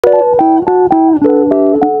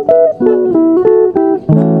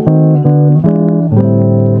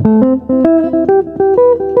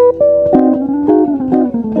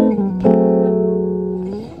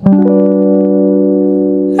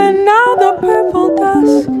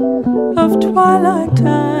twilight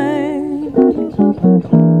time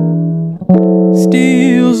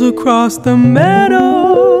steals across the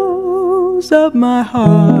meadows of my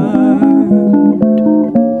heart.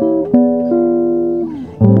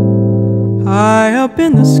 High up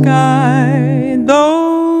in the sky,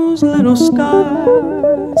 those little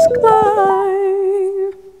stars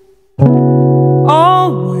climb,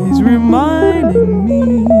 always reminding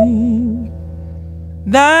me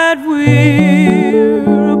that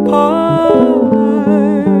we're apart.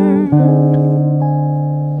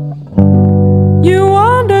 You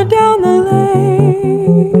wander down the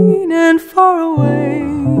lane and far away,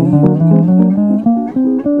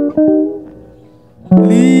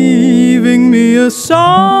 leaving me a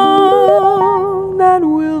song that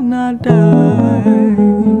will not die.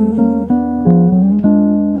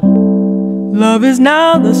 Love is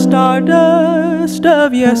now the stardust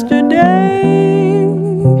of yesterday,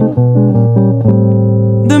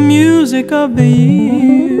 the music of the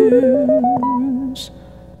years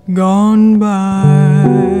gone by.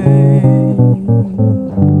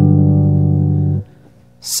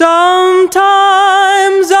 Sometimes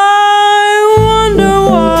I wonder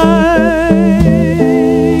why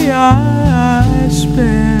I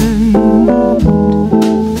spend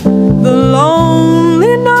the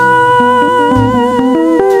lonely nights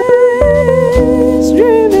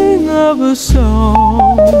dreaming of a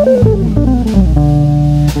song.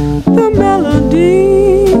 The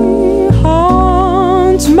melody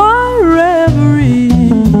haunts my reverie,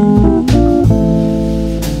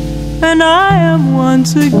 and I am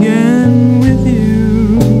once again with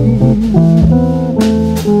you.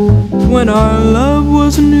 When our love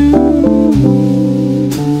was new,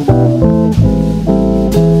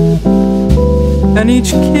 and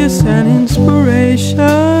each kiss an inspiration,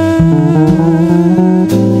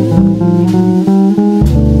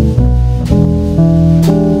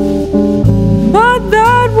 but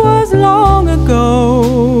that was long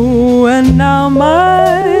ago, and now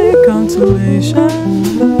my consolation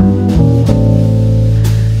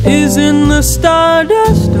is in the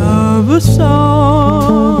stardust of a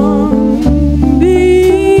song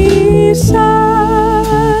beside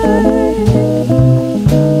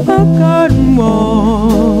a garden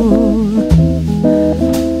wall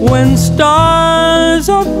when stars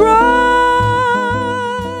are bright.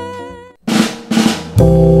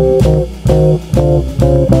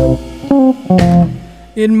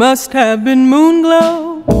 It must have been moon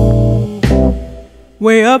glow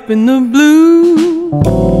way up in the blue.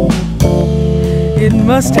 It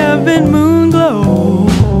must have been moon glow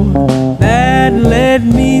that led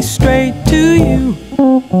me straight to you.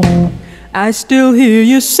 I still hear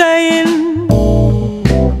you saying,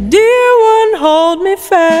 dear one, hold me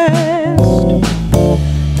fast.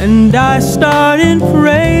 And I start in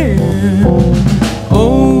prayer,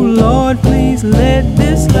 oh Lord, please let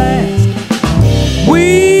this last.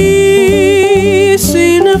 We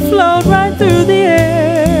seem to float right through the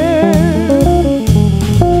air,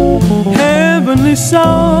 heavenly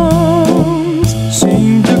songs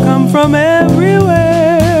seem to come from everywhere.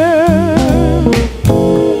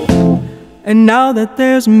 And now that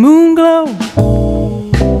there's moon glow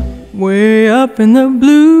way up in the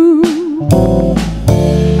blue,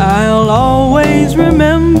 I'll always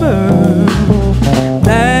remember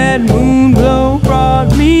that moon glow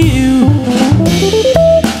brought me you.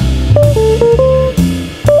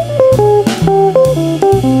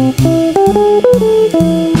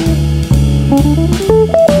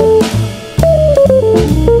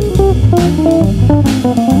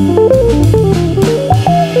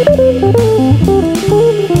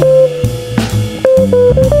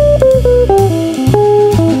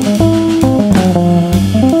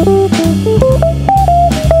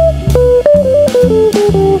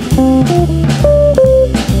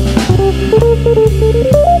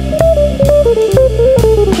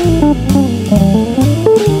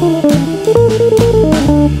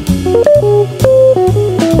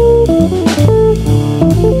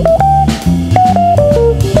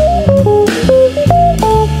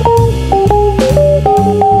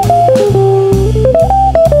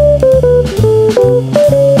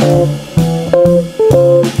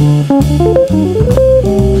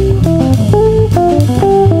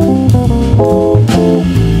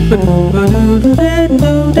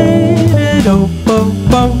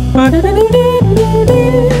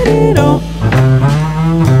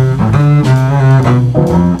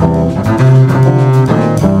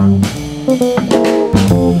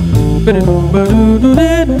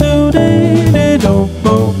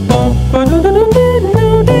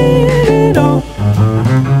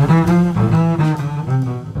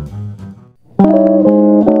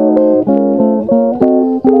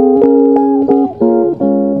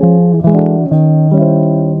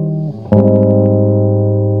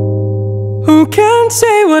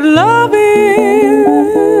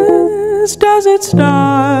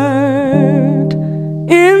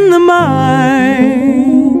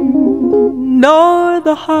 mind or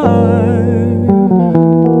the heart.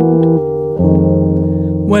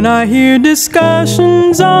 When I hear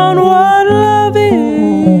discussions on what love is,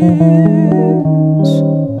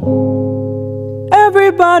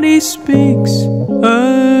 everybody speaks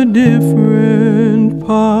a different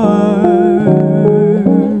part.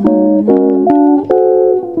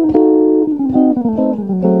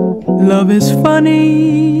 Love is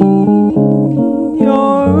funny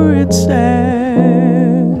or it's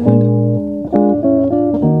sad.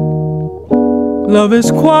 Love is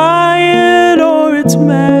quiet or it's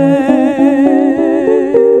mad.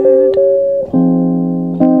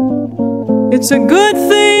 It's a good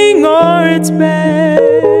thing or it's bad,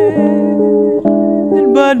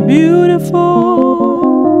 but beautiful.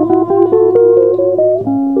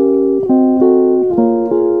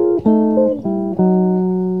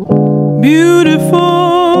 Beautiful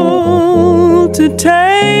to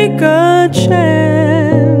take a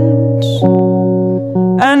chance,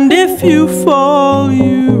 and if you fall,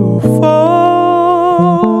 you fall.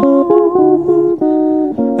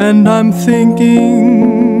 And I'm thinking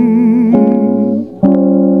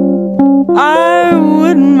I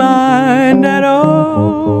wouldn't mind at all.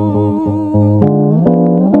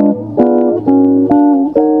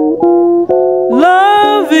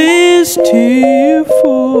 Love is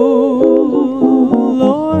tearful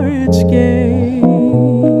or it's gay.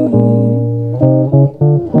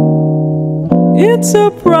 It's a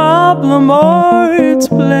problem or it's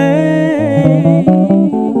play.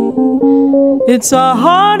 It's a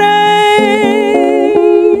heartache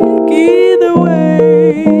either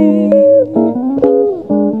way,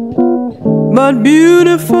 but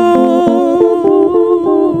beautiful.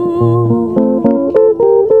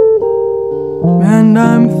 And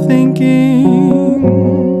I'm thinking,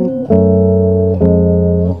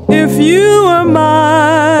 if you were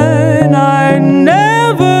mine, I'd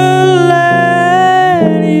never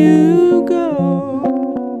let you go.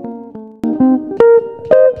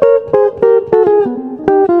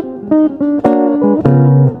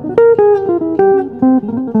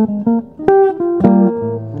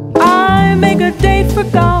 I make a date for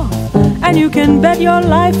golf, and you can bet your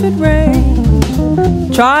life it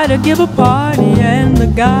rains. Try to give a party and the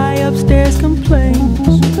guy upstairs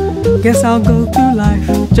complains. Guess I'll go through life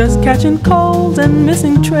just catching colds and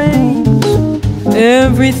missing trains.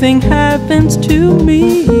 Everything happens to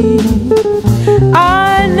me.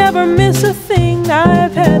 I never miss a thing.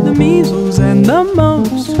 I've had the measles and the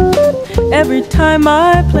mumps. Every time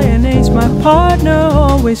I play an ace, my partner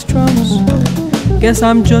always trumps. Guess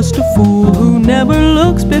I'm just a fool who never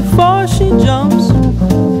looks before she jumps.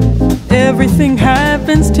 Everything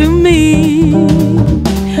happens to me.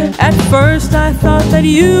 At first I thought that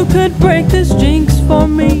you could break this jinx for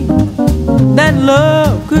me, that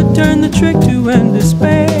love could turn the trick to end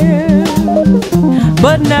despair.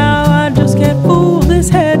 But now I just can't fool this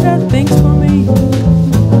head that thinks for me.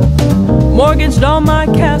 Mortgaged all my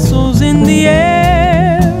castles in the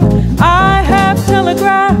air. I have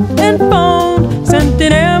telegraphed and phoned, sent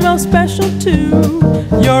an airmail special too.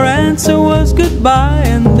 Your answer was goodbye,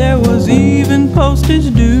 and there was even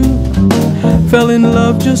postage due. Fell in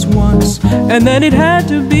love just once, and then it had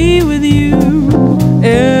to be with you.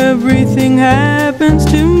 Everything happens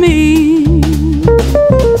to me.